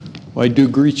Well, I do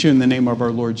greet you in the name of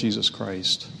our Lord Jesus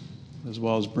Christ, as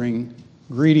well as bring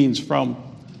greetings from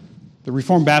the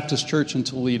Reformed Baptist Church in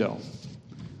Toledo.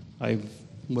 I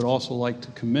would also like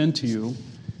to commend to you,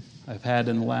 I've had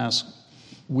in the last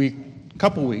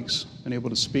couple weeks, been able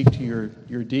to speak to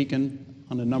your deacon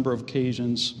on a number of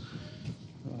occasions.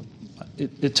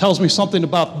 It tells me something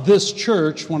about this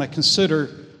church when I consider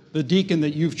the deacon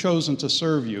that you've chosen to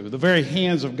serve you. The very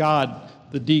hands of God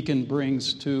the deacon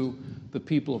brings to the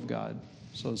people of God.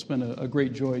 So it's been a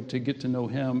great joy to get to know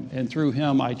him, and through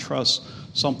him I trust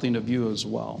something of you as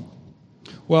well.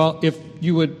 Well, if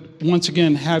you would once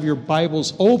again have your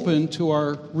Bibles open to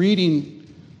our reading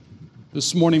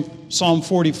this morning, Psalm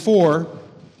 44.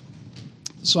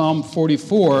 Psalm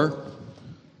 44,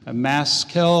 a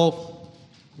maskil,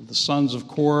 the sons of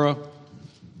Korah.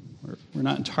 We're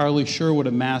not entirely sure what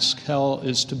a maskil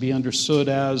is to be understood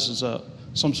as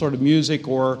some sort of music,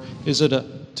 or is it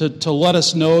to let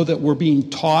us know that we're being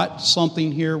taught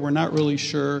something here? We're not really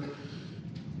sure.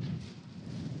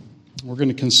 We're going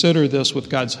to consider this with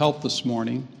God's help this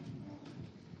morning.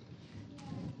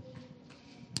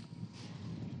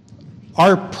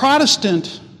 Our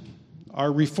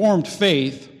Reformed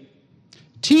faith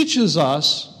teaches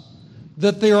us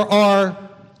that there are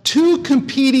two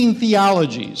competing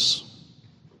theologies,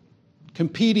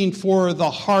 competing for the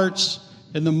hearts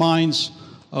and the minds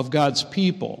of God's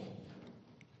people.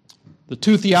 The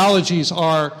two theologies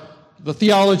are the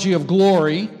theology of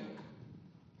glory.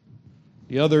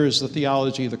 The other is the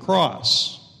theology of the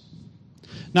cross.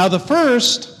 Now, the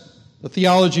first, the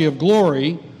theology of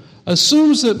glory,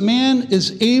 assumes that man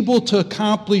is able to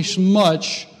accomplish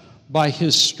much by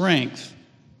his strength,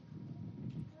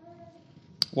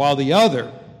 while the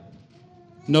other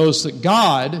knows that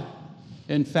God,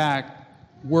 in fact,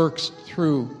 works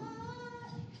through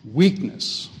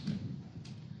weakness.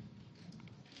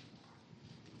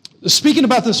 Speaking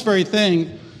about this very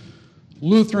thing,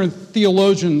 Lutheran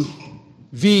theologian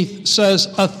Veith says,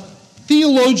 a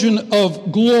theologian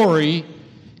of glory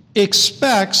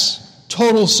expects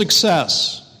total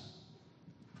success,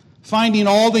 finding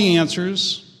all the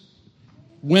answers,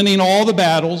 winning all the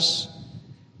battles,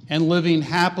 and living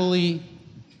happily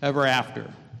ever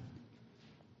after.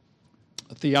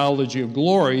 A theology of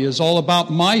glory is all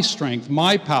about my strength,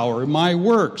 my power, my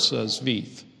work, says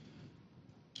Veith.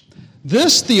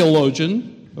 This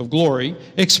theologian of glory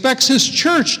expects his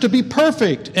church to be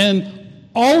perfect and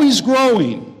always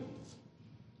growing.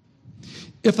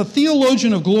 If a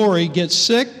theologian of glory gets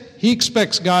sick, he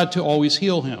expects God to always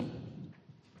heal him.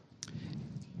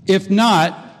 If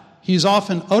not, he's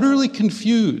often utterly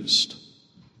confused,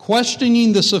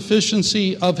 questioning the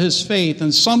sufficiency of his faith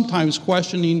and sometimes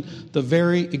questioning the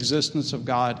very existence of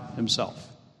God himself.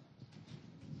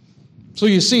 So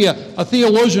you see, a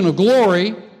theologian of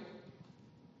glory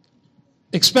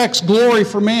expects glory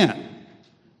for man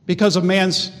because of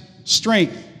man's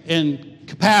strength and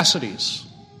capacities.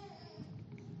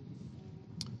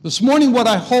 This morning, what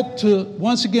I hope to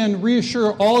once again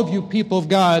reassure all of you people of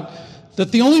God,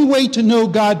 that the only way to know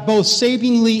God both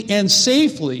savingly and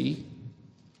safely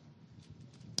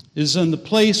is in the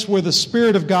place where the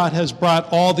Spirit of God has brought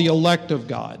all the elect of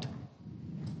God.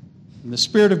 And the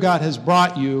Spirit of God has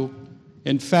brought you,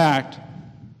 in fact,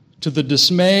 to the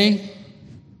dismay,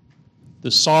 the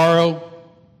sorrow,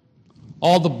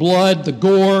 all the blood, the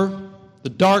gore, the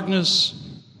darkness,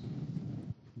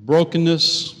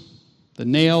 brokenness, the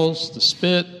nails, the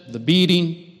spit, the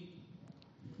beating.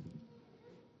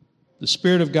 The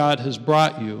Spirit of God has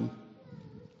brought you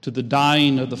to the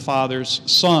dying of the Father's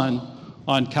Son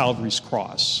on Calvary's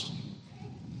cross.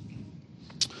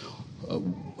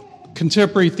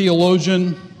 Contemporary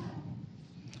theologian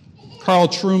Carl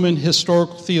Trueman,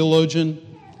 historical theologian,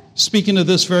 speaking of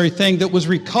this very thing that was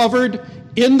recovered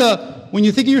when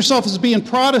you think of yourself as being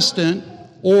Protestant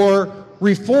or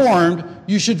Reformed,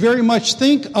 you should very much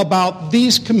think about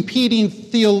these competing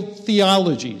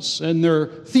theologies and their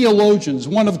theologians.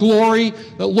 One of glory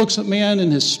that looks at man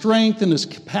and his strength and his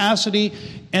capacity,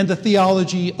 and the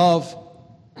theology of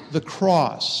the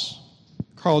cross.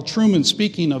 Carl Trueman,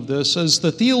 speaking of this, says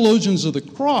the theologians of the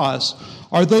cross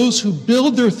are those who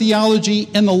build their theology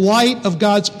in the light of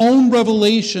God's own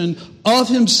revelation of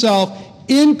himself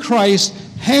in Christ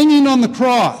hanging on the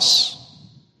cross.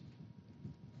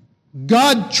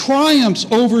 God triumphs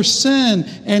over sin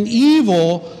and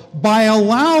evil by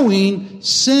allowing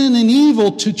sin and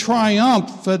evil to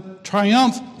triumph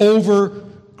over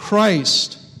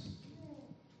Christ.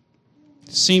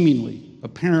 Seemingly,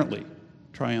 apparently,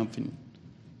 triumphing.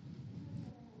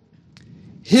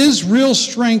 His real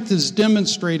strength is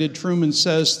demonstrated, Trueman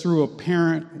says, through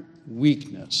apparent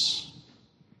weakness.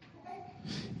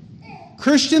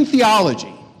 Christian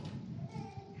theology,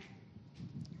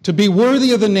 to be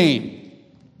worthy of the name,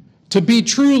 to be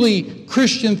truly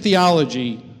Christian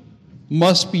theology,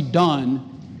 must be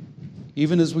done,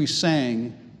 even as we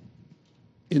sang,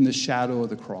 in the shadow of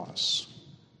the cross.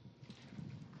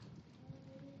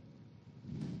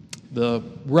 The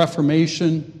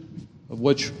Reformation, of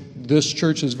which this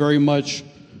church is very much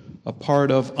a part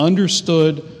of,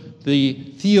 understood the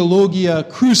Theologia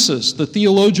Crucis, the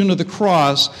theologian of the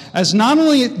cross, as not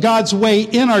only God's way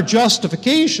in our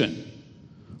justification,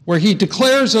 where he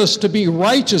declares us to be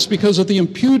righteous because of the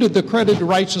imputed, the credited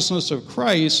righteousness of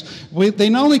Christ. They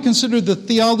not only consider the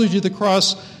theology of the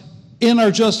cross in our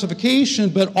justification,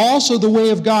 but also the way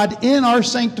of God in our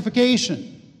sanctification.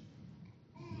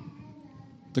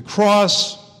 The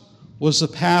cross was the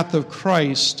path of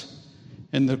Christ,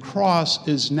 and the cross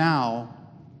is now,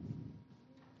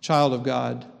 child of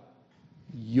God,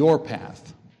 your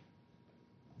path.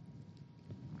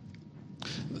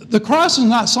 The cross is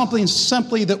not something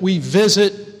simply that we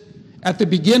visit at the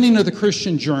beginning of the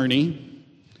Christian journey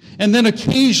and then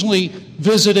occasionally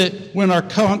visit it when our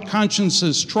conscience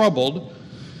is troubled.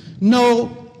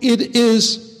 No, it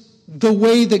is the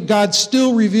way that God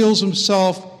still reveals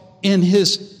himself in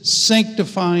his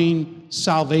sanctifying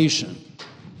salvation.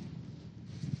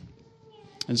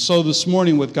 And so this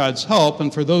morning, with God's help,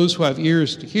 and for those who have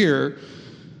ears to hear,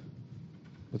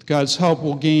 with God's help,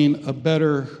 we'll gain a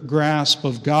better grasp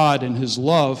of God and his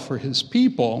love for his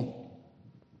people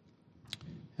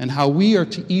and how we are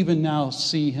to even now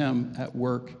see him at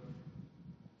work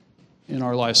in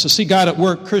our lives. So see God at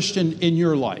work, Christian, in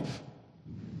your life.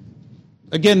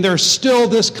 Again, there's still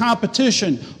this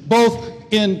competition,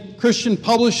 both in Christian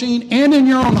publishing and in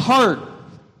your own heart.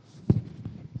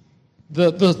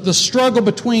 The struggle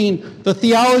between the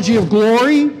theology of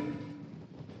glory,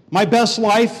 my best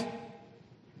life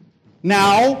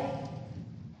now,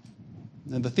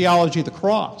 and the theology of the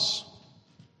cross.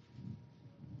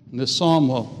 And this psalm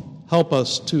will help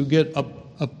us to get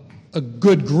a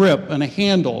good grip and a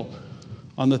handle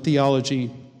on the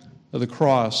theology of the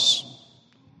cross.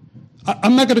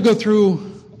 I'm not going to go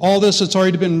through all this. It's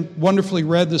already been wonderfully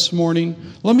read this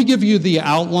morning. Let me give you the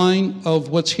outline of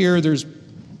what's here. There's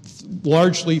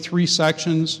largely 3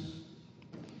 sections.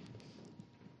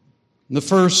 In the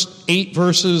first 8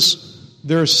 verses,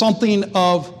 there's something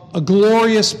of a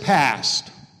glorious past.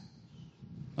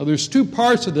 Now, there's 2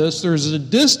 parts of this. There's a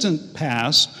distant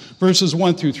past, verses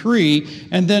 1 through 3,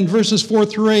 and then verses 4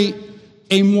 through 8,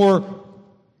 a more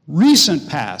recent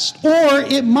past. Or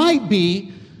it might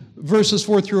be, verses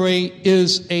 4 through 8,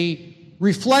 is a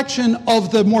reflection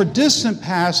of the more distant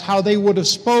past, how they would have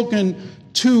spoken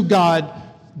to God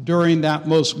during that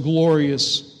most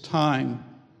glorious time.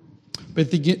 But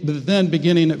then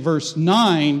beginning at verse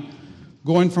 9,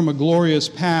 going from a glorious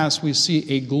past, we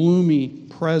see a gloomy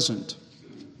present.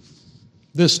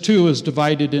 This too is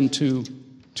divided into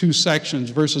 2 sections.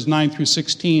 Verses 9 through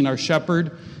 16, our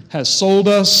shepherd has sold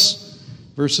us.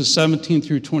 Verses 17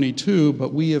 through 22,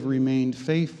 but we have remained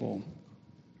faithful.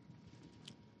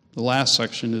 The last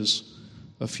section is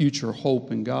a future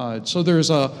hope in God. So there's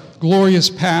a glorious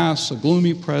past, a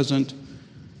gloomy present,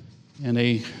 and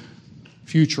a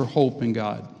future hope in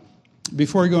God.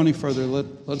 Before we go any further, let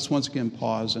us once again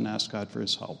pause and ask God for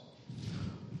his help.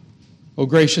 Oh,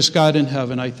 gracious God in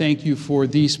heaven, I thank you for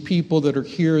these people that are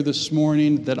here this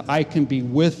morning, that I can be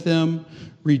with them,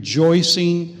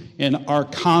 rejoicing in our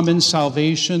common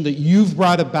salvation that you've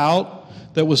brought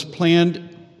about, that was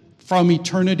planned from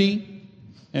eternity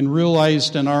and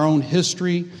realized in our own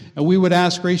history. And we would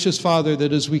ask, gracious Father,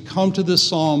 that as we come to this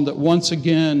psalm, that once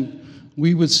again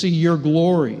we would see your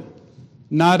glory,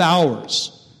 not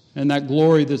ours, and that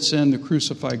glory that's in the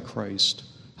crucified Christ.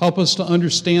 Help us to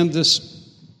understand this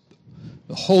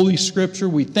Holy Scripture.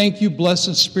 We thank you,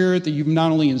 blessed Spirit, that you've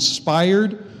not only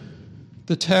inspired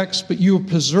the text, but you have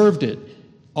preserved it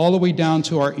all the way down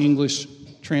to our English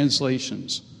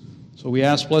translations. So we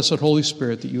ask, blessed Holy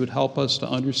Spirit, that you would help us to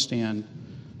understand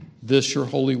this, your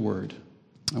holy word.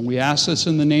 And we ask this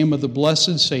in the name of the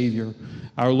blessed Savior,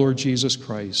 our Lord Jesus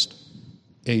Christ.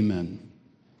 Amen.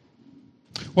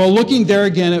 Well, looking there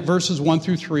again at verses 1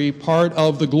 through 3, part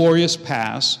of the glorious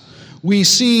past, we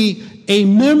see a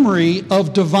memory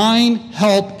of divine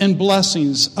help and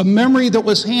blessings, a memory that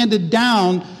was handed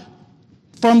down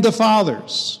from the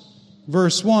fathers.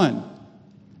 Verse 1,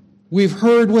 we've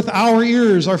heard with our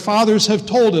ears, our fathers have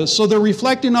told us. So they're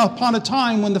reflecting upon a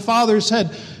time when the fathers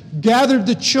had gathered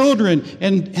the children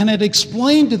and had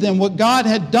explained to them what God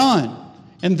had done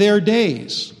in their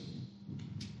days.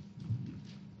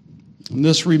 And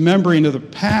this remembering of the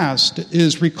past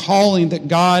is recalling that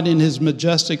God in his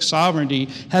majestic sovereignty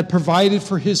had provided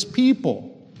for his people.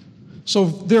 So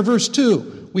there, verse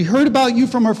 2, we heard about you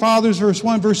from our fathers, verse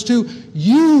 1. Verse 2,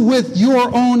 you with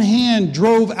your own hand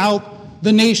drove out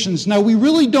the nations. Now, we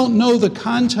really don't know the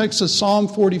context of Psalm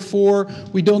 44.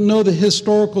 We don't know the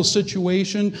historical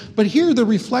situation. But here they're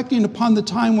reflecting upon the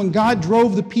time when God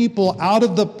drove the people out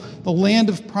of the land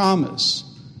of promise.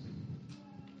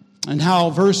 And how,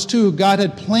 verse 2, God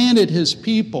had planted his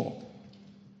people.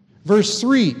 Verse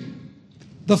 3,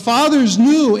 the fathers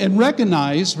knew and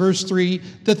recognized, verse 3,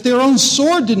 that their own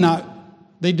sword did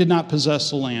not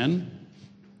possess the land.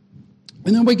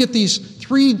 And then we get these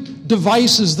three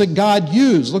devices that God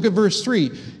used. Look at verse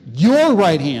 3. Your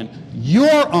right hand,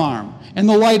 your arm, and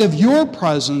the light of your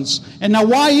presence. And now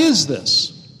why is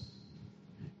this?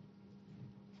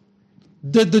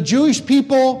 Did the Jewish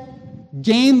people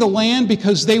gain the land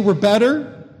because they were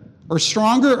better or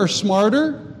stronger or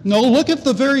smarter? No, look at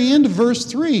the very end of verse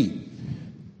 3.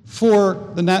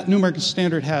 For, the New American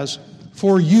Standard has,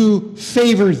 for you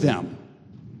favored them.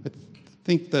 I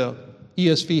think the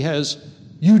ESV has,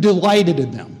 you delighted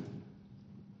in them.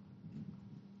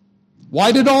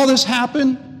 Why did all this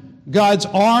happen? God's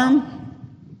arm,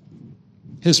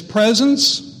 his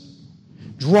presence,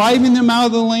 driving them out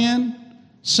of the land,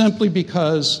 simply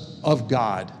because of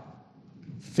God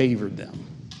favored them.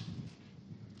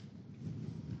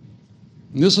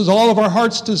 And this is all of our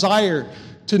heart's desire,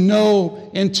 to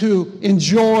know and to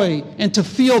enjoy and to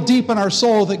feel deep in our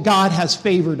soul that God has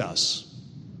favored us,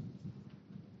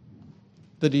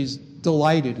 that he's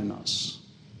delighted in us,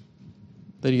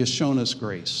 that he has shown us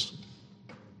grace.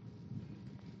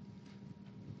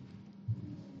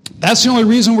 That's the only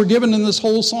reason we're given in this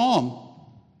whole psalm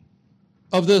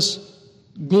of this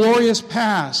glorious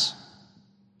pass.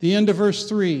 The end of verse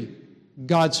 3,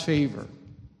 God's favor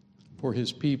for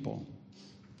his people.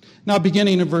 Now,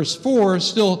 beginning in verse 4,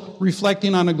 still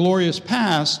reflecting on a glorious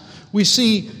past, we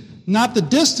see not the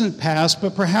distant past,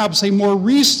 but perhaps a more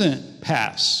recent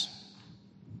past,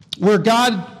 where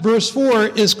God, verse 4,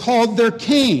 is called their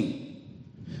king,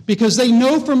 because they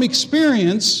know from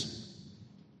experience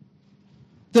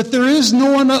that there is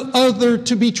no one other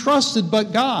to be trusted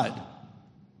but God.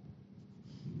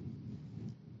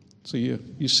 So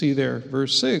you see there,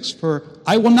 verse 6, for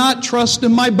I will not trust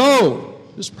in my bow.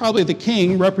 This is probably the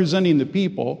king representing the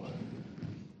people.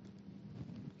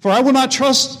 For I will not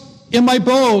trust in my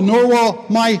bow, nor will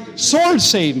my sword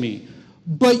save me.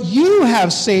 But you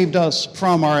have saved us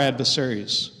from our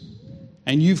adversaries,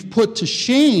 and you've put to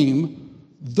shame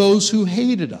those who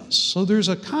hated us. So there's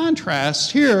a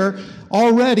contrast here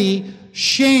already.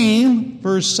 Shame,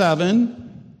 verse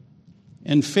 7,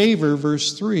 and favor,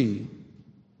 verse 3.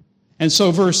 And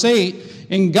so verse 8,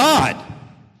 in God,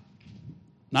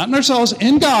 not in ourselves,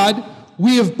 in God,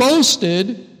 we have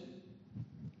boasted,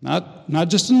 not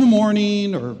just in the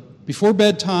morning or before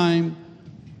bedtime.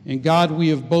 In God we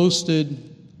have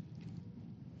boasted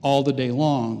all the day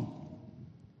long.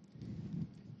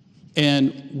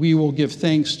 And we will give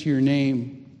thanks to your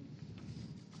name.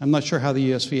 I'm not sure how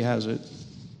the ESV has it,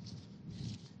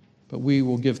 but we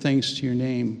will give thanks to your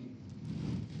name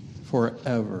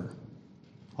forever.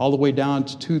 All the way down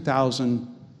to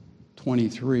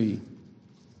 2023.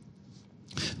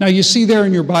 Now you see there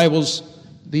in your Bibles,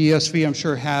 the ESV I'm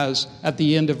sure has, at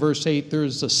the end of verse 8,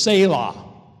 there's a Selah.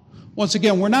 Once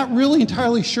again, we're not really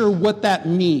entirely sure what that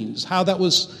means, how that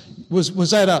was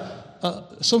that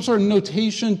some sort of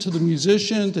notation to the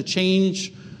musician to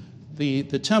change the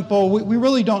tempo? We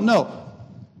really don't know.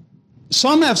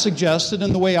 Some have suggested,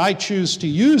 and the way I choose to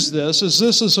use this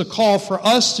is a call for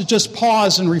us to just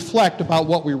pause and reflect about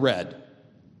what we read.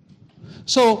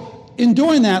 So in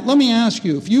doing that, let me ask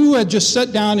you, if you had just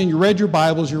sat down and you read your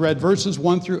Bibles, you read verses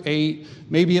 1 through 8,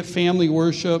 maybe at family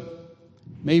worship,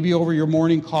 maybe over your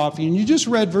morning coffee, and you just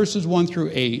read verses 1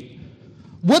 through 8,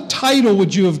 what title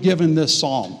would you have given this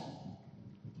psalm?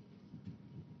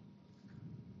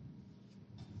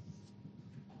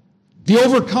 The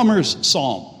Overcomer's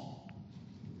Psalm.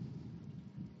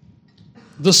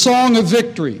 The Song of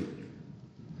Victory.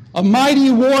 A mighty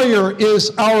warrior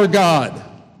is our God.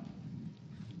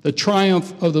 The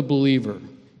triumph of the believer.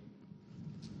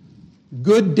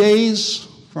 Good days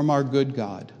from our good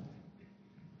God.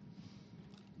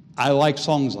 I like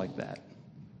songs like that.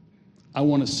 I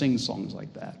want to sing songs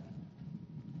like that.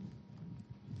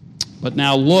 But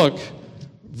now look,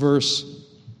 verse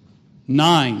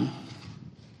 9,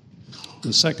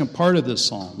 the second part of this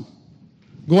psalm.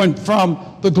 Going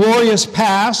from the glorious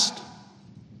past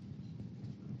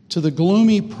to the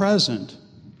gloomy present,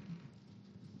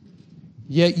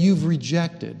 yet you've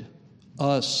rejected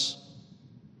us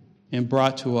and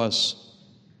brought to us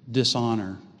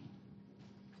dishonor.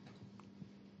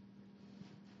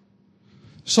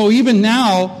 So even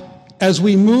now, as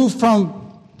we move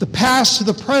from the past to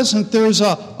the present, there's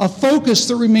a focus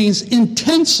that remains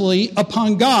intensely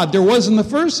upon God. There was in the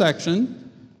first section.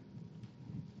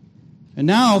 And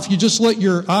now, if you just let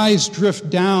your eyes drift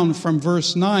down from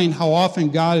verse 9, how often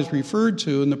God is referred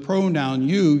to in the pronoun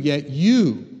you, yet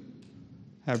you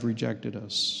have rejected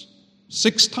us.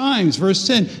 6 times, verse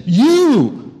 10,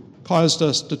 you caused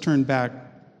us to turn back.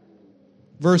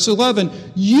 Verse 11,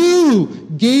 you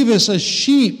gave us as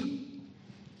sheep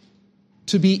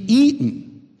to be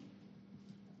eaten.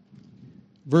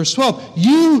 Verse 12,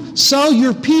 you sell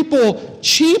your people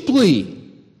cheaply.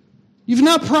 You've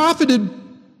not profited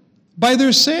by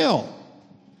their sale.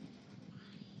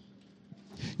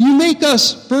 You make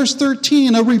us, verse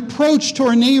 13, a reproach to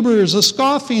our neighbors, a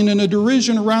scoffing and a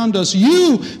derision around us.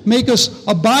 You make us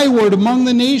a byword among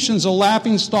the nations, a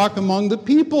laughingstock among the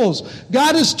peoples.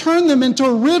 God has turned them into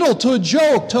a riddle, to a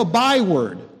joke, to a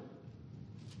byword.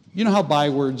 You know how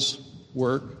bywords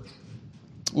work?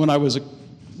 When I was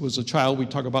a child, we'd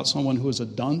talk about someone who was a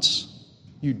dunce.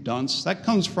 You dunce. That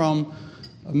comes from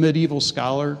a medieval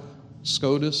scholar,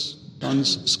 Scotus,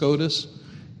 Duns Scotus.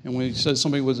 And when he says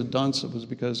somebody was a dunce, it was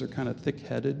because they're kind of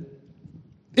thick-headed.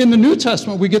 In the New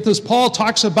Testament, we get this. Paul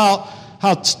talks about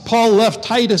how Paul left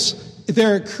Titus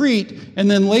there at Crete, and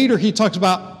then later he talks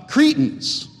about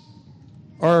Cretans,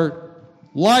 or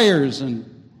liars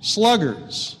and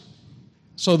sluggards.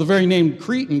 So the very name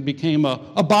Cretan became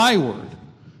a byword.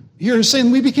 Here he's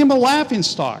saying we became a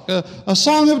laughingstock, a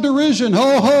song of derision.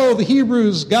 Ho, ho, the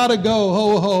Hebrews gotta go,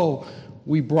 ho, ho.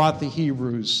 We brought the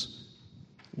Hebrews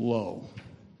low.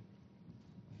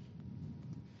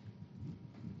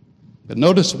 But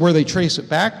notice where they trace it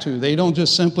back to. They don't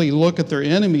just simply look at their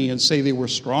enemy and say they were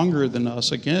stronger than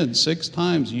us. Again, 6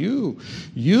 times, you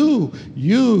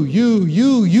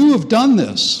have done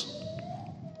this.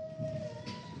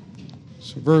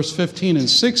 So verse 15 and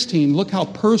 16, look how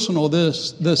personal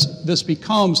this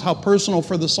becomes, how personal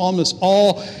for the psalmist.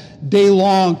 All day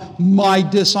long, my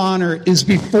dishonor is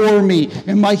before me,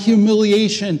 and my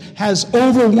humiliation has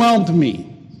overwhelmed me.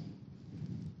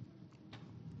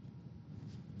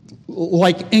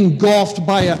 Like engulfed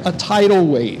by a tidal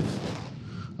wave,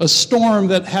 a storm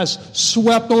that has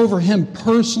swept over him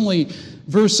personally.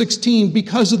 Verse 16,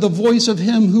 because of the voice of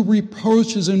him who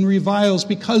reproaches and reviles,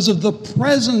 because of the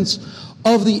presence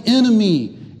of the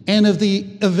enemy and of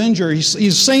the avenger.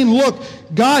 He's saying, look,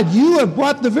 God, you have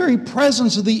brought the very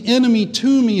presence of the enemy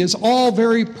to me. It's all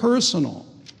very personal.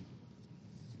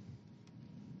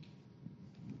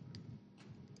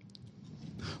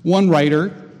 One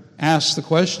writer asks the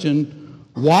question,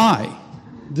 why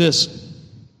this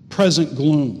present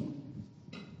gloom?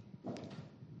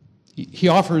 He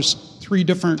offers 3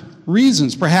 different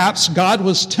reasons. Perhaps God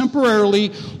was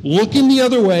temporarily looking the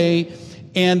other way,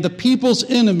 and the people's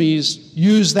enemies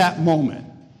used that moment.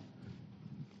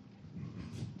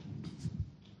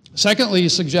 Secondly, he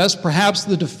suggests perhaps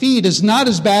the defeat is not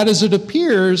as bad as it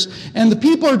appears, and the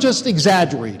people are just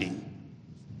exaggerating.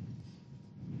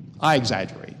 I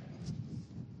exaggerate.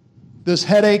 This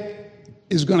headache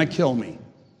is going to kill me.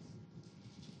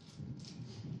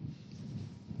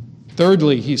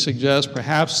 Thirdly, he suggests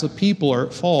perhaps the people are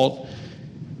at fault,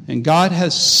 and God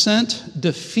has sent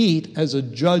defeat as a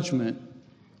judgment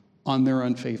on their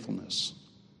unfaithfulness.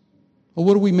 Well,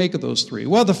 what do we make of those 3?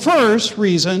 Well, the first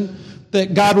reason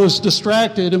that God was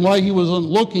distracted, and while he wasn't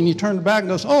looking, he turned back and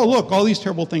goes, oh, look, all these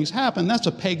terrible things happen. That's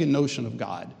a pagan notion of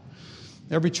God.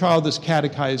 Every child that's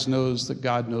catechized knows that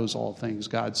God knows all things.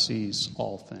 God sees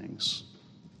all things.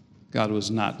 God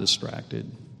was not distracted.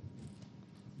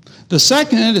 The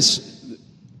second is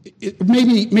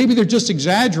maybe they're just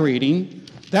exaggerating.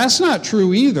 That's not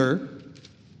true either.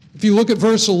 If you look at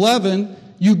verse 11,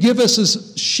 you give us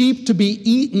as sheep to be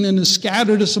eaten and have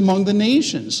scattered us among the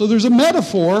nations. So there's a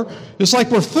metaphor. It's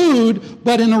like we're food,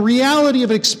 but in a reality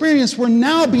of experience, we're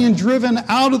now being driven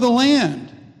out of the land.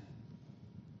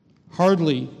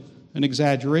 Hardly an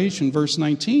exaggeration. Verse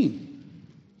 19.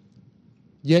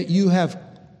 Yet you have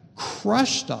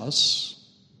crushed us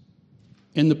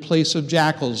in the place of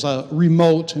jackals,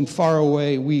 remote and far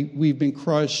away. We've been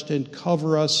crushed, and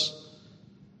cover us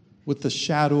with the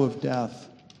shadow of death.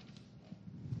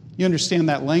 You understand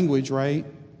that language, right?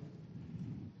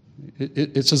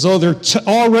 It's as though they're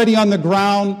already on the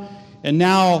ground, and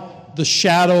now the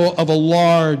shadow of a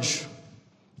large,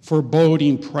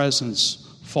 foreboding presence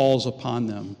falls upon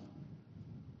them.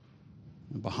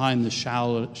 And behind the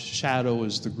shadow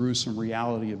is the gruesome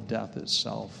reality of death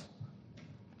itself.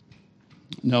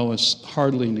 No, it's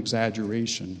hardly an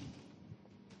exaggeration.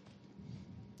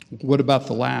 What about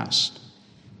the last?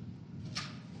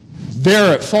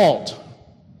 They're at fault.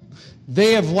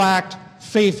 They have lacked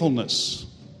faithfulness.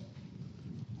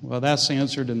 Well, that's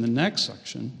answered in the next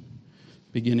section,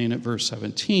 beginning at verse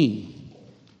 17.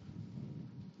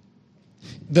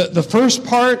 The first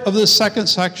part of this second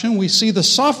section, we see the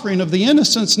suffering of the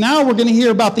innocents. Now we're going to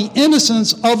hear about the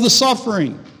innocence of the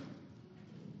suffering.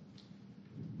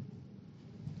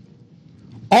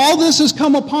 All this has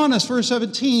come upon us, verse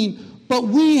 17, but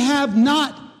we have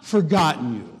not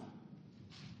forgotten you,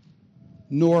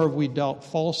 nor have we dealt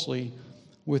falsely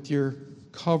with your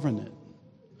covenant.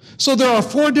 So there are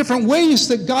 4 different ways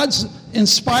that God's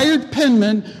inspired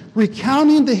penman,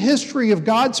 recounting the history of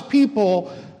God's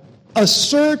people,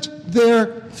 assert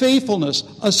their faithfulness,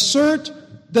 assert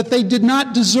that they did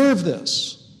not deserve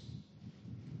this.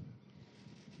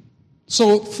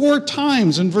 So 4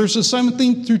 times in verses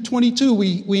 17 through 22,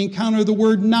 we encounter the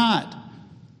word not.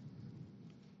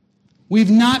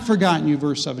 We've not forgotten you,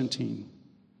 verse 17.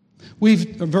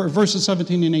 Verses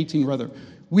 17 and 18, rather.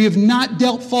 We have not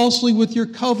dealt falsely with your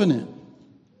covenant.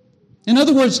 In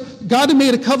other words, God had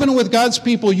made a covenant with God's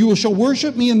people. You shall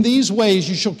worship me in these ways.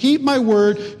 You shall keep my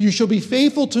word. You shall be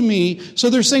faithful to me. So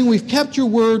they're saying, we've kept your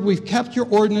word. We've kept your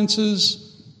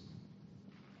ordinances.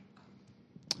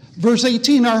 Verse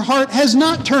 18, our heart has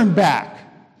not turned back,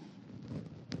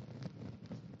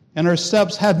 and our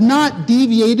steps have not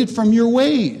deviated from your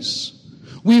ways.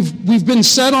 We've been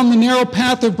set on the narrow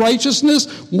path of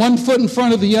righteousness, 1 foot in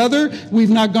front of the other. We've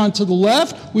not gone to the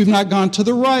left. We've not gone to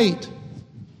the right.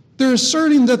 They're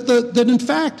asserting that in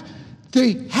fact,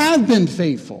 they have been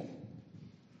faithful.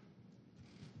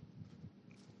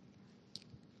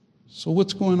 So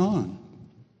what's going on?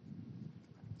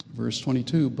 Verse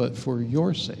 22, but for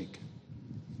your sake,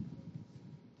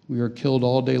 we are killed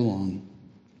all day long.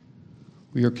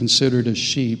 We are considered as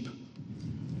sheep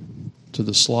to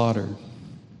the slaughter.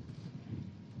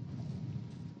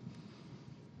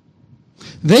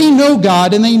 They know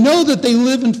God, and they know that they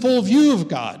live in full view of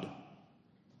God.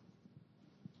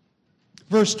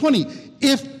 Verse 20,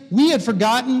 if we had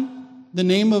forgotten the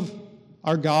name of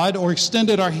our God or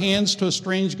extended our hands to a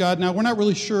strange God. Now, we're not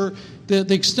really sure.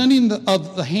 The extending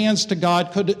of the hands to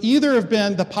God could either have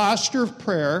been the posture of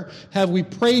prayer, have we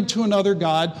prayed to another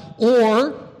God,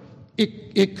 or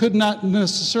it could not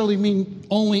necessarily mean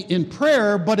only in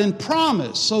prayer, but in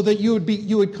promise, so that you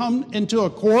would come into a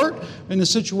court, in a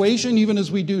situation, even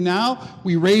as we do now,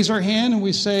 we raise our hand and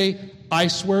we say, I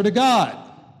swear to God.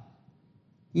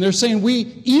 And they're saying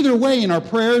either way in our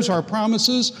prayers, our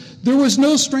promises, there was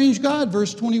no strange God,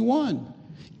 verse 21.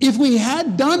 If we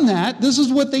had done that, this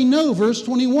is what they know, verse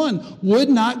 21. Would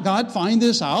not God find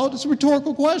this out? It's a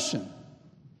rhetorical question.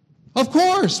 Of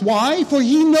course. Why? For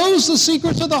he knows the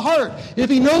secrets of the heart. If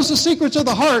he knows the secrets of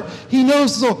the heart, he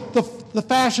knows the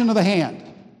fashion of the hand.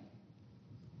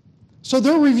 So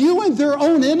they're reviewing their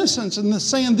own innocence and they're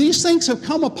saying, these things have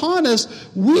come upon us.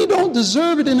 We don't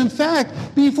deserve it. And in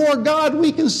fact, before God,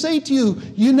 we can say to you,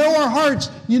 you know our hearts,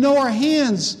 you know our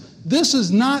hands. This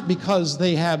is not because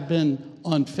they have been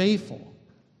unfaithful.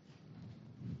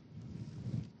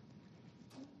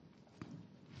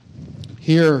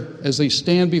 Here, as they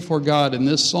stand before God in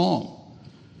this psalm,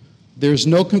 there's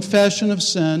no confession of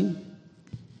sin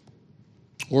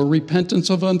or repentance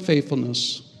of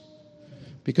unfaithfulness,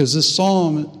 because this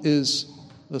psalm is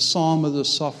the psalm of the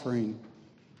suffering.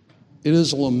 It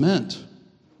is a lament.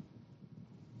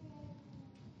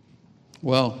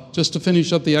 Well, just to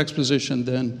finish up the exposition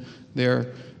then,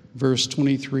 there, verse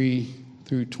 23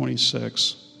 through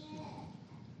 26.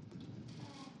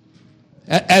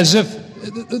 As if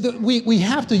we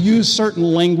have to use certain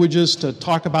languages to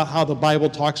talk about how the Bible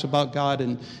talks about God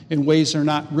in ways that are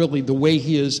not really the way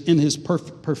he is in his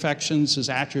perfections, his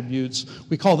attributes.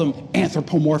 We call them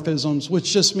anthropomorphisms,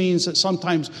 which just means that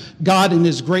sometimes God in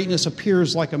his greatness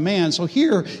appears like a man. So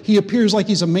here he appears like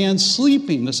he's a man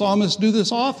sleeping. The psalmists do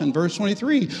this often. Verse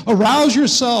 23, arouse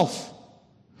yourself.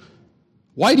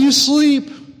 Why do you sleep?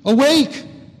 Awake.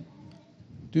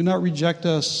 Do not reject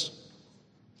us.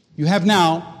 You have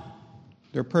now.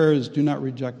 Their prayer is, do not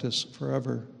reject us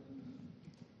forever.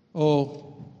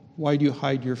 Oh, why do you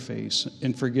hide your face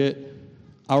and forget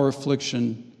our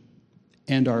affliction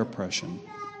and our oppression?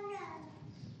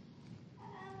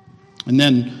 And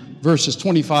then verses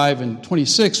 25 and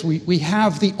 26, we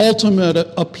have the ultimate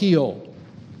appeal.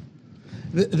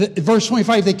 Verse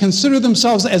 25, they consider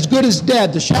themselves as good as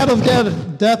dead. The shadow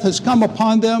of death has come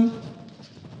upon them.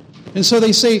 And so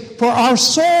they say, for our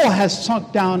soul has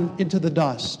sunk down into the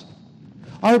dust.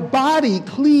 Our body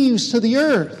cleaves to the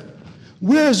earth.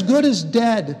 We're as good as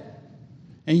dead.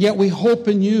 And yet we hope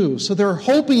in you. So they're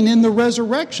hoping in the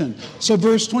resurrection. So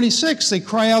verse 26, they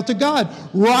cry out to God,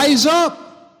 rise up,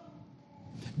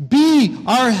 be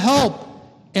our help,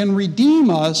 and redeem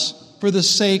us for the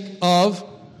sake of...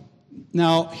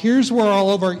 Now, here's where all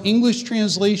of our English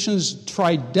translations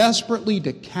try desperately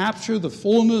to capture the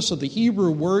fullness of the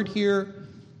Hebrew word here.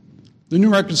 The New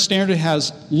American Standard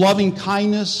has loving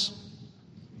kindness.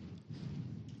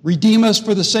 Redeem us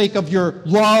for the sake of your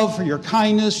love, for your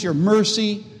kindness, your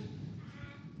mercy,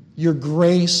 your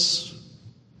grace.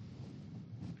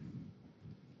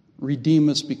 Redeem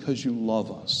us because you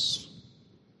love us.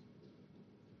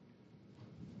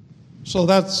 So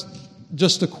that's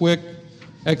just a quick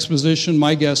exposition.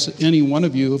 My guess, any one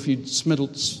of you, if you'd spent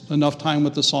enough time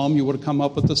with the psalm, you would have come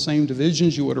up with the same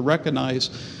divisions. You would have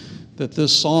recognized that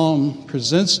this psalm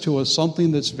presents to us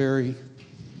something that's very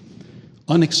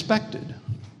unexpected.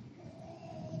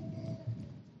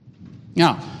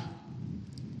 Now,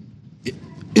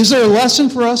 is there a lesson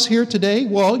for us here today?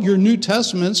 Well, your New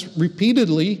Testaments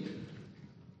repeatedly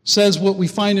says what we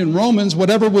find in Romans,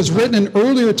 whatever was written in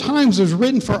earlier times was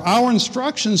written for our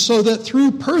instruction, so that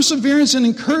through perseverance and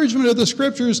encouragement of the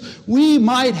Scriptures, we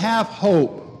might have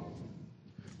hope.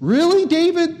 Really,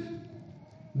 David?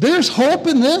 There's hope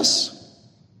in this?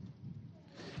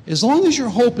 As long as your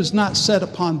hope is not set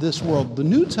upon this world, the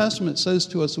New Testament says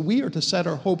to us that we are to set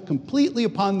our hope completely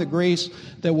upon the grace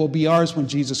that will be ours when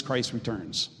Jesus Christ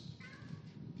returns.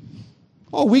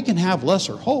 Oh, we can have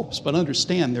lesser hopes, but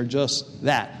understand they're just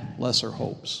that, lesser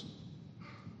hopes.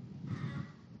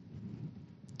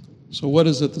 So what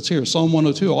is it that's here? Psalm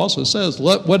 102 also says,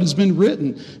 let what has been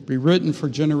written be written for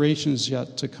generations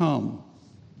yet to come.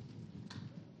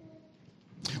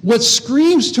 What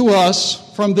screams to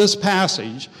us from this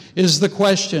passage is the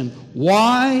question,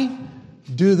 why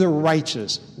do the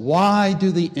righteous, why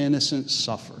do the innocent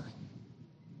suffer?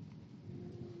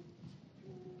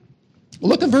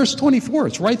 Look at verse 24.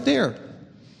 It's right there.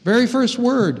 Very first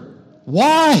word.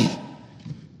 Why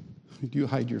do you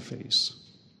hide your face?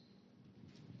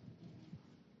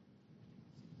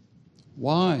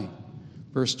 Why?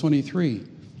 Verse 23.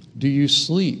 Do you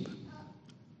sleep?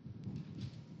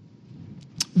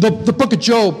 The book of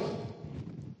Job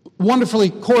wonderfully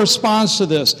corresponds to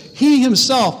this. He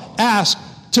himself asked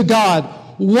to God,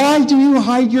 why do you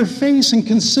hide your face and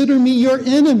consider me your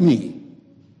enemy?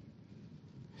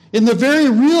 In the very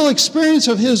real experience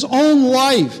of his own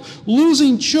life,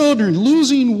 losing children,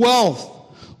 losing wealth,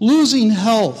 losing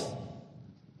health,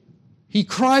 he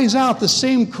cries out the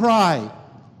same cry.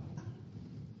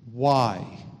 Why?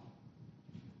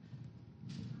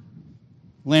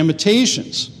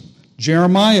 Lamentations.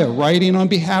 Jeremiah writing on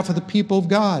behalf of the people of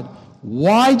God.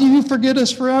 Why do you forget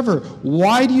us forever?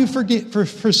 Why do you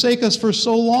forsake us for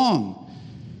so long?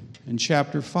 In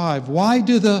chapter 5, why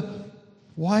do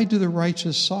the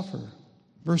righteous suffer?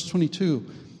 Verse 22.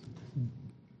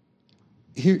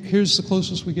 Here's the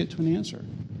closest we get to an answer.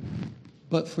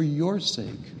 But for your sake,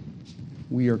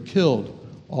 we are killed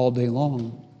all day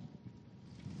long.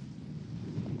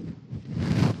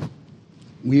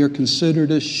 We are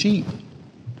considered as sheep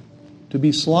to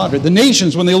be slaughtered. The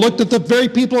nations, when they looked at the very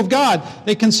people of God,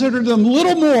 they considered them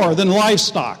little more than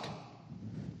livestock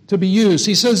to be used.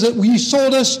 He says that you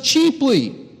sold us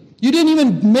cheaply. You didn't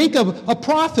even make a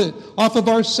profit off of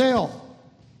our sale.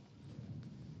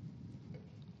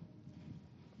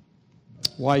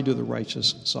 Why do the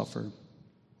righteous suffer?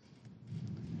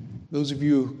 Those of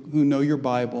you who know your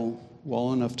Bible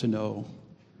well enough to know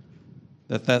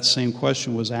that that same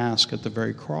question was asked at the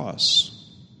very cross.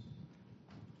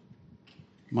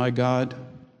 My God,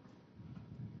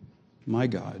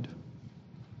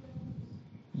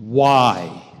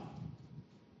 why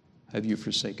have you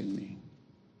forsaken me?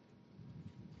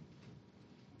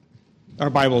 Our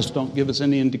Bibles don't give us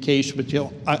any indication, but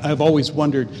I've always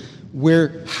wondered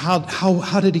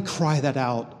how did he cry that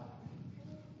out?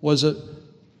 Was it,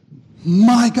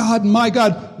 my God,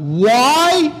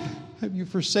 why have you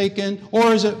forsaken?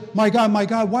 Or is it, my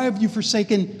God, why have you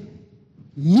forsaken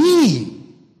me?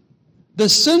 The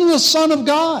sinless Son of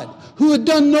God, who had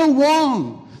done no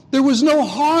wrong. There was no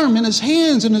harm in his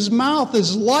hands and his mouth.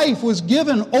 His life was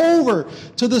given over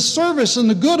to the service and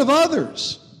the good of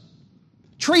others.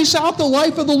 Trace out the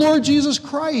life of the Lord Jesus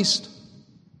Christ.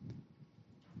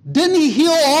 Didn't he heal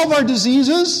all of our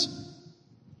diseases?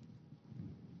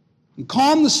 And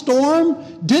calm the storm?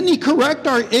 Didn't he correct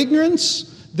our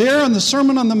ignorance there on the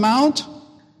Sermon on the Mount?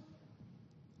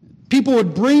 People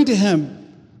would bring to him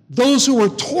those who were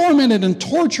tormented and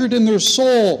tortured in their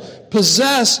soul,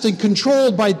 possessed and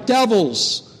controlled by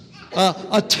devils.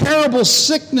 A terrible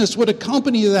sickness would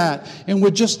accompany that. And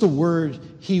with just the word,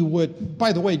 he would,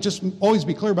 by the way, just always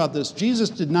be clear about this. Jesus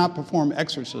did not perform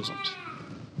exorcisms.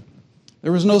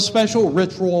 There was no special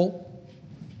ritual.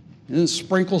 He didn't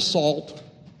sprinkle salt.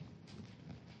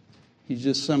 He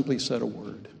just simply said a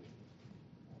word.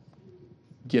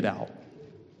 Get out.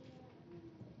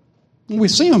 And we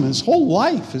see him, his whole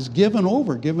life is given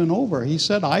over. He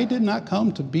said, I did not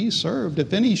come to be served.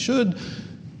 If any should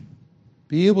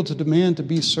be able to demand to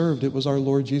be served, it was our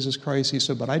Lord Jesus Christ. He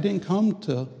said, but I didn't come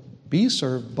to be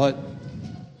served, but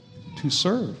to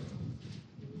serve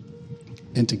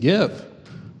and to give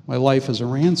my life as a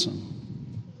ransom.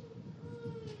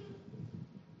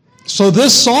 So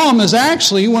this psalm is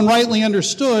actually, when rightly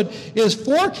understood, is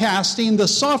forecasting the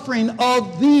suffering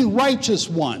of the righteous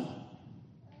one.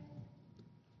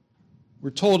 We're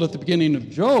told at the beginning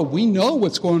of Job, we know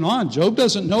what's going on. Job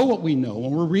doesn't know what we know.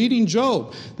 When we're reading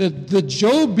Job, that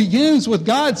Job begins with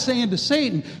God saying to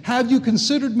Satan, have you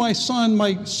considered my son,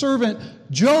 my servant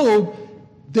Job,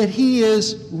 that he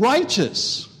is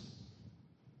righteous?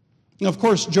 And of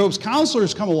course, Job's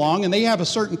counselors come along and they have a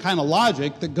certain kind of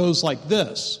logic that goes like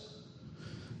this.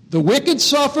 The wicked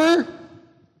suffer,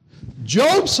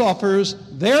 Job suffers,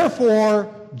 therefore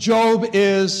Job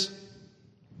is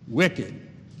wicked.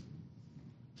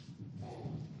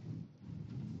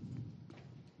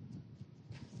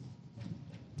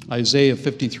 Isaiah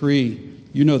 53,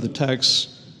 you know the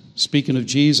text. Speaking of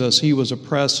Jesus, he was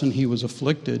oppressed and he was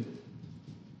afflicted,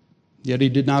 yet he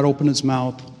did not open his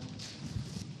mouth.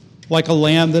 Like a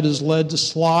lamb that is led to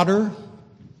slaughter,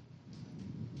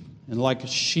 and like a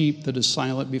sheep that is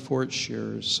silent before its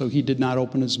shearers, so he did not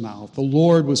open his mouth. The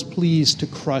Lord was pleased to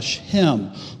crush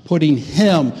him, putting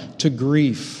him to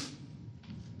grief.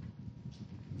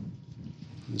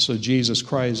 And so Jesus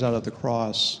cries out at the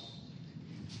cross,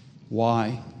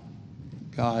 why,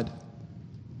 God,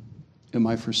 am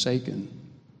I forsaken?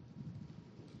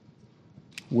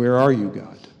 Where are you,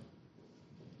 God?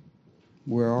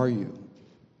 Where are you?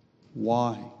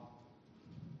 Why?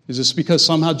 Is this because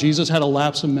somehow Jesus had a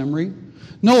lapse of memory?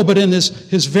 No, but in his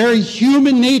very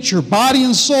human nature, body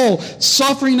and soul,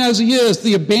 suffering as he is,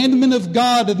 the abandonment of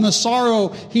God and the sorrow,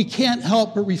 he can't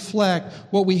help but reflect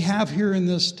what we have here in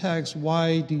this text.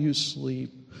 Why do you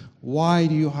sleep? Why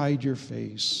do you hide your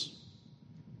face?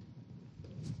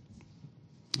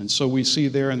 And so we see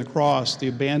there in the cross the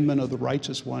abandonment of the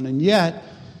righteous one. And yet,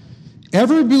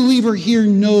 every believer here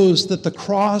knows that the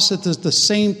cross, at the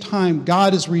same time,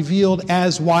 God is revealed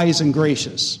as wise and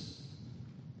gracious.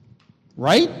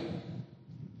 Right?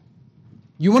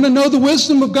 You want to know the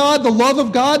wisdom of God, the love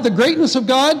of God, the greatness of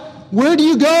God? Where do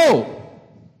you go?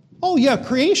 Oh yeah,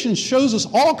 creation shows us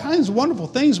all kinds of wonderful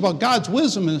things about God's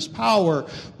wisdom and his power.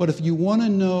 But if you want to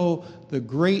know the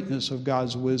greatness of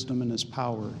God's wisdom and his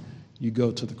power, you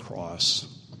go to the cross.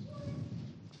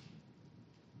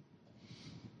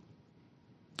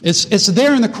 It's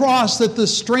there in the cross that the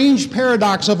strange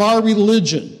paradox of our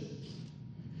religion,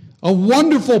 a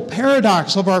wonderful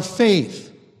paradox of our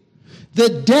faith,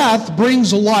 that death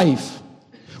brings life,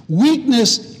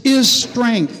 weakness is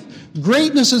strength,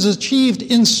 greatness is achieved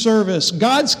in service,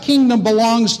 God's kingdom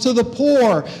belongs to the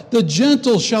poor, the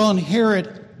gentle shall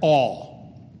inherit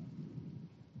all.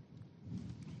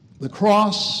 The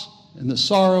cross and the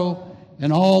sorrow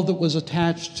and all that was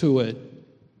attached to it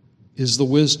is the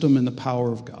wisdom and the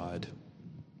power of God.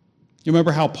 You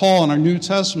remember how Paul in our New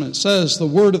Testament says the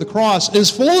word of the cross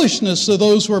is foolishness to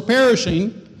those who are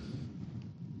perishing.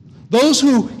 Those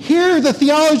who hear the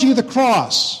theology of the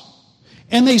cross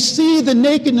and they see the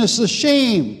nakedness, the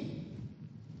shame,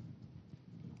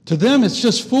 to them it's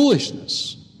just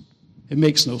foolishness. It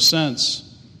makes no sense.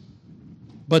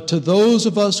 But to those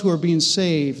of us who are being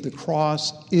saved, the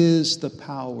cross is the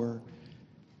power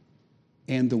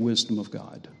and the wisdom of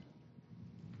God.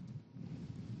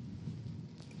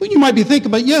 But you might be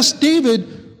thinking, but yes,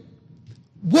 David,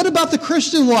 what about the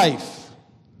Christian life?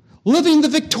 Living the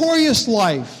victorious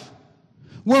life,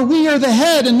 where we are the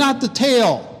head and not the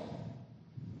tail.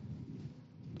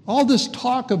 All this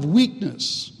talk of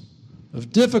weakness,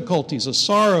 of difficulties, of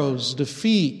sorrows,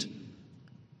 defeat,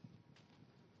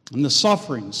 and the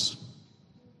sufferings.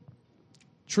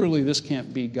 Truly, this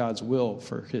can't be God's will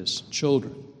for his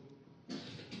children.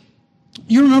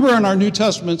 You remember in our New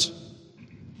Testaments,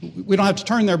 we don't have to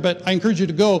turn there, but I encourage you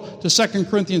to go to 2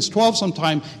 Corinthians 12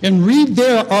 sometime and read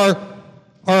there our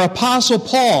Apostle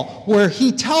Paul, where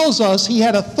he tells us he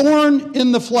had a thorn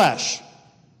in the flesh.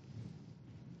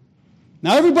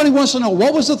 Now, everybody wants to know,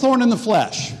 what was the thorn in the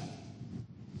flesh?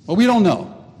 Well, we don't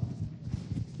know.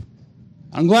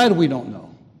 I'm glad we don't know,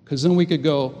 because then we could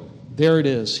go, there it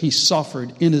is. He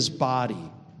suffered in his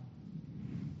body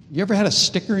You ever had a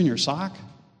sticker in your sock?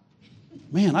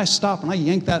 Man, I stopped and I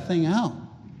yanked that thing out.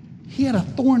 He had a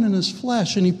thorn in his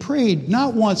flesh, and he prayed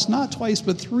not once, not twice,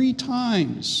 but 3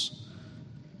 times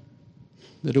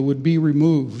that it would be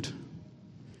removed.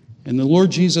 And the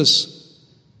Lord Jesus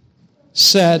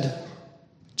said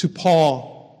to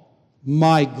Paul,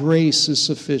 "My grace is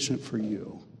sufficient for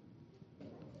you,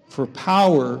 for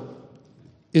power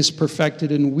is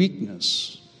perfected in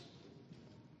weakness."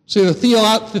 See, the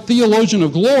theologian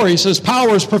of glory says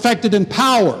power is perfected in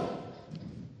power.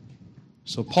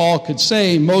 So Paul could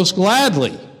say, most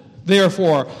gladly,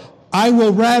 therefore, I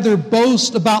will rather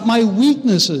boast about my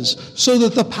weaknesses, so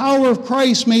that the power of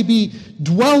Christ may be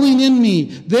dwelling in me.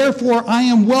 Therefore, I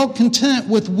am well content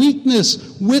with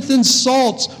weakness, with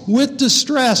insults, with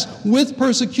distress, with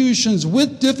persecutions,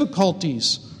 with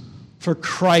difficulties, for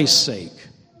Christ's sake.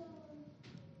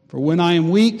 For when I am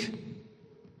weak,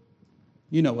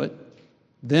 you know it,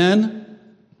 then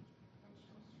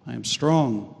I am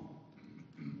strong.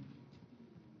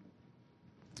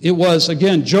 It was,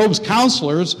 again, Job's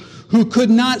counselors who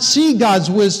could not see God's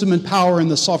wisdom and power in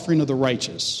the suffering of the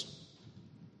righteous.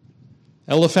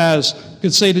 Eliphaz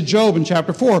could say to Job in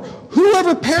chapter 4,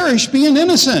 "Whoever perished being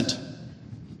innocent?"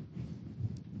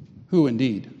 Who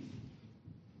indeed?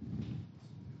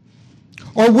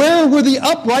 Or where were the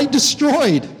upright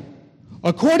destroyed?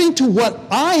 According to what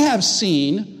I have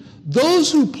seen,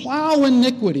 those who plow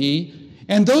iniquity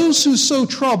and those who sow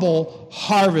trouble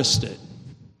harvest it.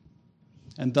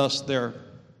 And thus their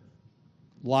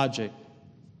logic.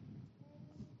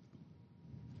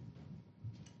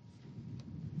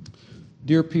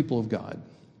 Dear people of God,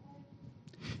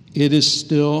 it is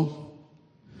still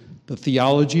the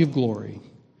theology of glory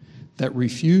that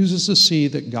refuses to see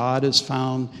that God is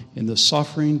found in the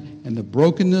suffering and the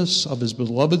brokenness of his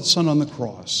beloved Son on the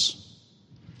cross,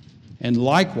 and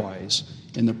likewise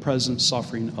in the present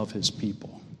suffering of his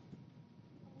people.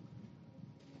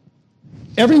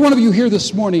 Every one of you here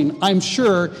this morning, I'm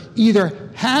sure, either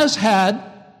has had,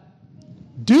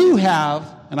 do have,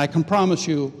 and I can promise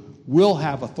you, will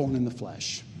have a thorn in the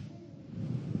flesh.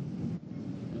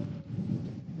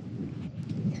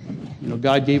 You know,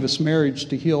 God gave us marriage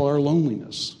to heal our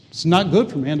loneliness. It's not good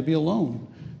for man to be alone.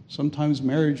 Sometimes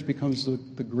marriage becomes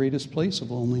the greatest place of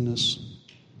loneliness.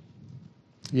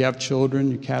 You have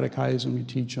children, you catechize them, you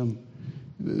teach them.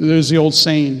 There's the old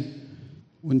saying,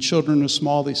 when children are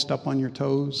small, they step on your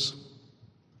toes.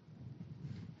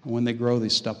 And when they grow, they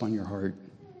step on your heart.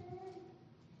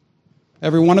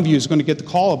 Every one of you is going to get the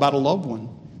call about a loved one.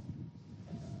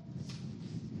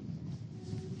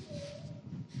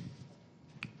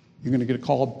 You're going to get a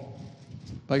call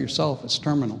by yourself. It's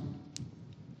terminal.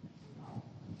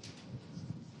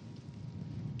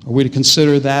 Are we to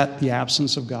consider that the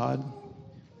absence of God?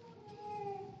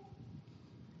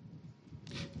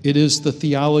 It is the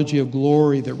theology of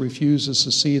glory that refuses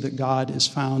to see that God is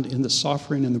found in the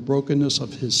suffering and the brokenness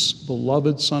of his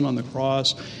beloved Son on the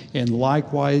cross, and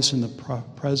likewise in the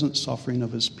present suffering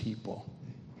of his people.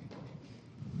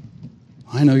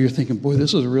 I know you're thinking, boy,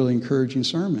 this is a really encouraging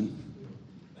sermon.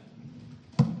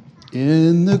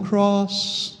 In the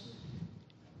cross,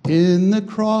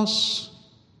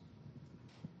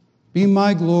 be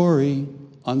my glory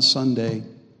on Sunday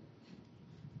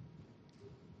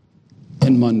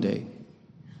and Monday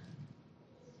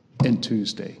and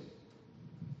Tuesday,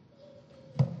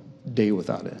 day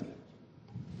without end.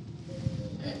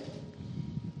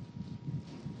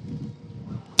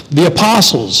 The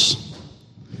apostles,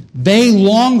 they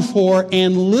longed for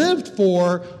and lived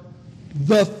for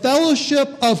the fellowship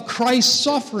of Christ's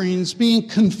sufferings, being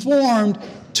conformed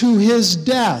to his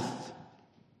death.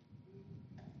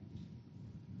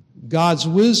 God's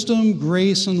wisdom,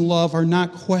 grace, and love are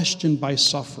not questioned by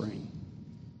suffering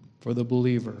for the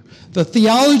believer. The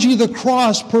theology of the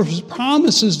cross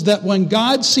promises that when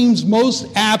God seems most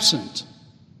absent,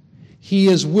 he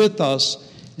is with us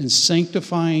in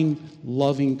sanctifying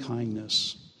loving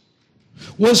kindness.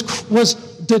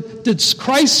 Did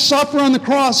Christ suffer on the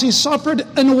cross? He suffered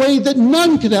in a way that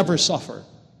none could ever suffer.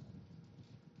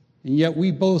 And yet we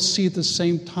both see at the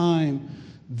same time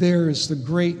there is the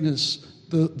greatness,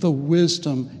 the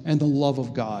wisdom, and the love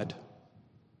of God.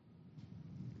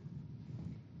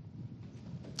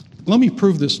 Let me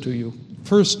prove this to you.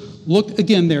 First, look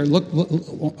again there. Look,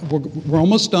 we're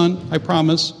almost done, I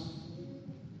promise.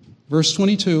 Verse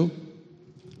 22.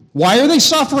 Why are they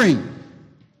suffering?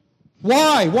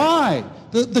 Why?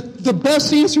 The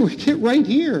best answer we get right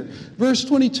here. Verse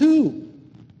 22.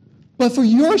 But for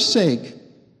your sake,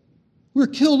 we're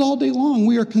killed all day long.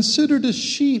 We are considered as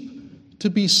sheep to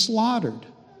be slaughtered.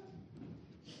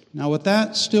 Now, with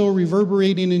that still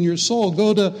reverberating in your soul,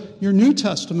 go to your New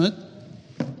Testament,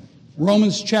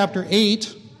 Romans chapter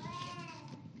 8.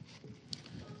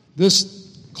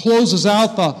 This closes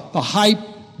out the high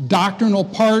doctrinal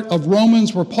part of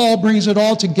Romans where Paul brings it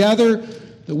all together,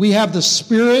 that we have the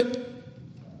Spirit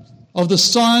of the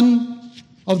Son,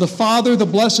 of the Father, the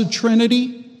Blessed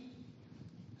Trinity.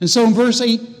 And so in verse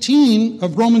 18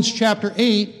 of Romans chapter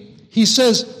 8, he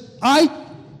says, I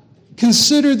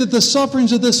consider that the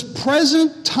sufferings of this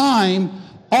present time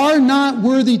are not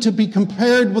worthy to be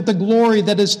compared with the glory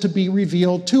that is to be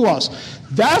revealed to us.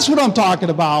 That's what I'm talking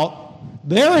about.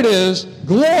 There it is,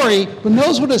 glory, but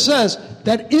notice what it says,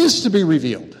 that is to be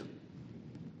revealed.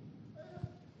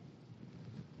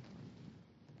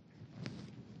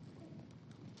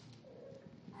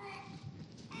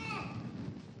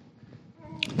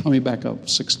 Let me back up,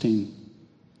 16.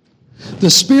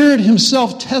 The Spirit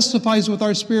himself testifies with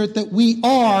our spirit that we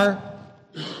are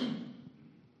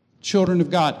children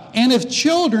of God. And if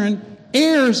children,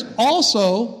 heirs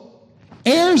also,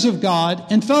 heirs of God,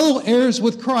 and fellow heirs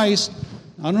with Christ.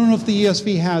 I don't know if the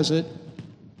ESV has it,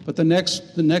 but the next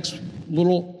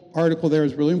little article there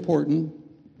is really important.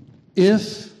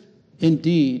 If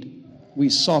indeed we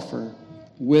suffer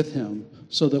with him,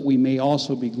 so that we may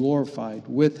also be glorified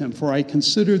with him. For I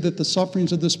consider that the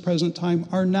sufferings of this present time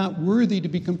are not worthy to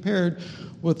be compared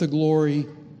with the glory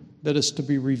that is to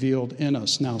be revealed in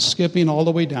us. Now, skipping all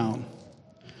the way down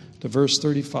to verse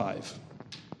 35.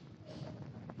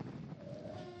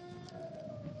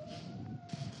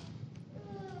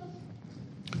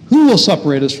 Who will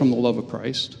separate us from the love of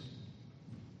Christ?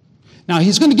 Now,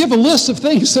 he's going to give a list of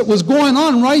things that was going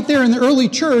on right there in the early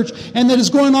church and that is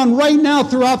going on right now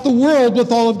throughout the world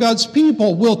with all of God's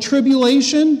people. Will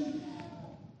tribulation?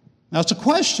 That's a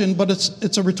question, but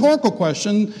it's a rhetorical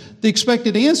question. The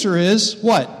expected answer is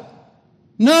what?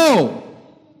 No.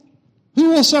 Who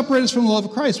will separate us from the love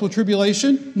of Christ? Will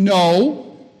tribulation?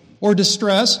 No. Or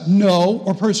distress? No.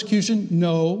 Or persecution?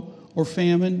 No. Or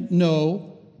famine?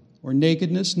 No. Or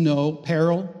nakedness? No.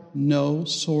 Peril? No.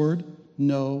 Sword?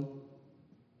 No.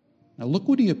 Now look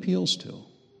what he appeals to.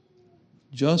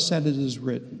 Just as it is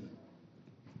written,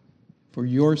 for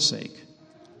your sake,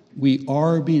 we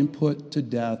are being put to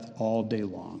death all day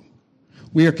long.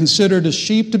 We are considered as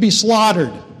sheep to be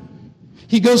slaughtered.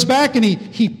 He goes back and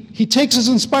he takes his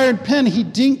inspired pen, he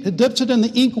dips it in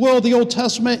the inkwell of the Old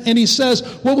Testament, and he says,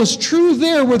 what was true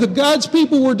there where the God's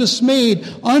people were dismayed,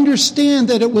 understand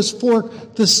that it was for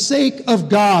the sake of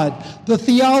God, the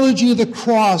theology of the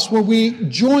cross, where we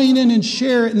join in and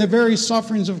share in the very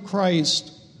sufferings of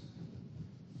Christ.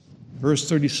 Verse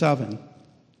 37.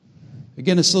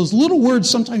 Again, it's those little words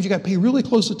sometimes you got to pay really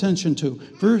close attention to.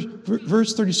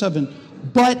 Verse 37.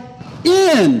 But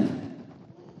in,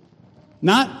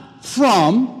 not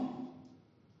from,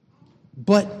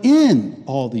 but in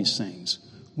all these things,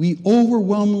 we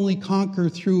overwhelmingly conquer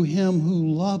through him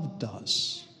who loved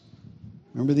us.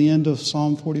 Remember the end of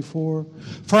Psalm 44?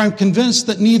 For I'm convinced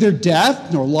that neither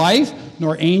death, nor life,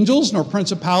 nor angels, nor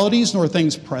principalities, nor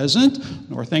things present,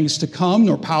 nor things to come,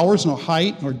 nor powers, nor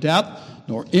height, nor depth,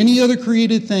 nor any other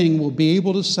created thing will be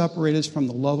able to separate us from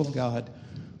the love of God,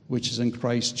 which is in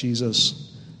Christ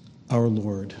Jesus our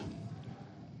Lord.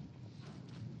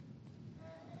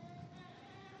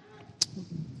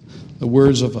 The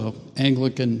words of an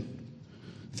Anglican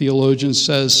theologian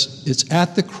says, it's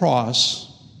at the cross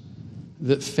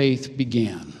that faith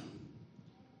began.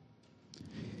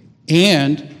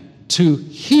 And to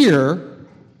hear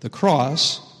the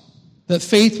cross, that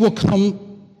faith will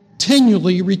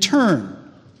continually return.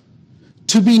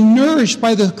 To be nourished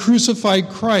by the crucified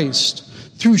Christ.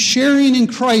 Through sharing in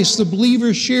Christ, the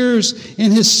believer shares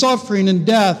in his suffering and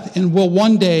death and will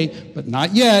one day, but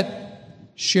not yet,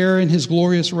 share in his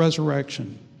glorious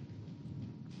resurrection.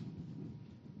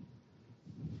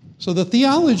 So the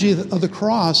theology of the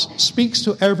cross speaks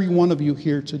to every one of you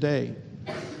here today.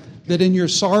 That in your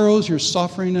sorrows, your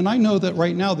suffering, and I know that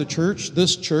right now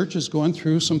this church is going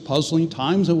through some puzzling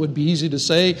times. It would be easy to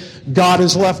say, God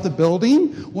has left the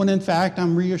building, when in fact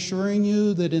I'm reassuring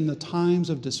you that in the times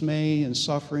of dismay and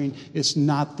suffering, it's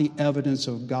not the evidence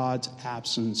of God's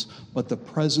absence, but the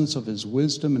presence of his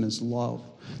wisdom and his love.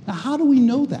 Now, how do we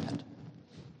know that?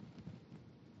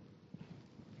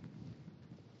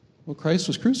 Well, Christ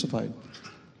was crucified.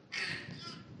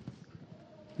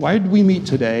 Why did we meet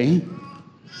today?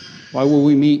 Why will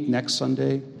we meet next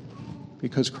Sunday?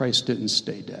 Because Christ didn't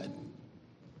stay dead.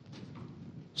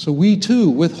 So we too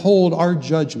withhold our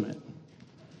judgment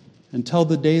until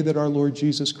the day that our Lord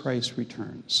Jesus Christ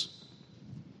returns.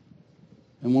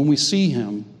 And when we see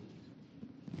him,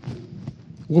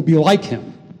 we'll be like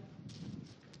him.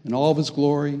 in all of his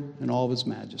glory and all of his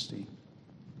majesty.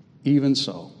 Even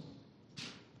so,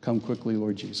 come quickly,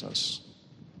 Lord Jesus.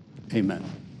 Amen.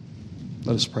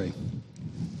 Let us pray.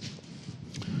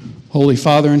 Holy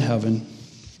Father in heaven,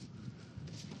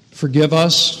 forgive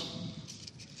us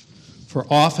for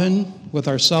often, with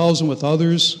ourselves and with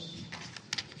others,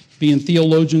 being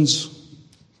theologians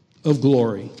of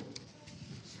glory.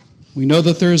 We know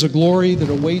that there is a glory that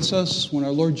awaits us when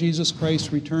our Lord Jesus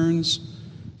Christ returns.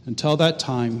 Until that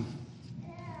time,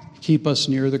 keep us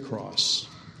near the cross.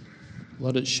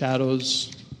 Let its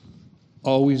shadows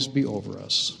always be over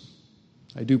us.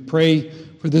 I do pray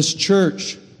for this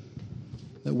church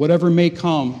that whatever may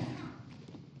come,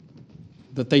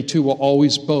 that they too will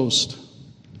always boast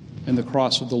in the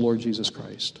cross of the Lord Jesus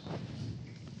Christ.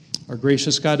 Our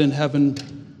gracious God in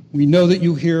heaven, we know that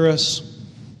you hear us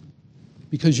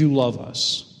because you love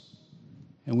us.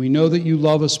 And we know that you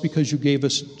love us because you gave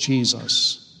us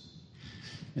Jesus.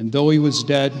 And though he was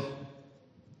dead,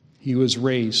 he was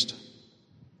raised,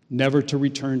 never to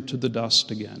return to the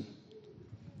dust again.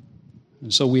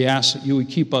 And so we ask that you would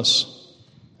keep us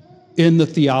in the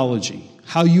theology,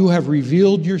 how you have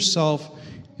revealed yourself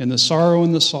in the sorrow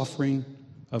and the suffering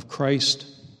of Christ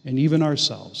and even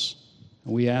ourselves.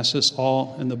 And we ask this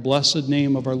all in the blessed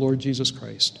name of our Lord Jesus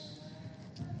Christ.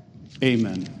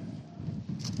 Amen.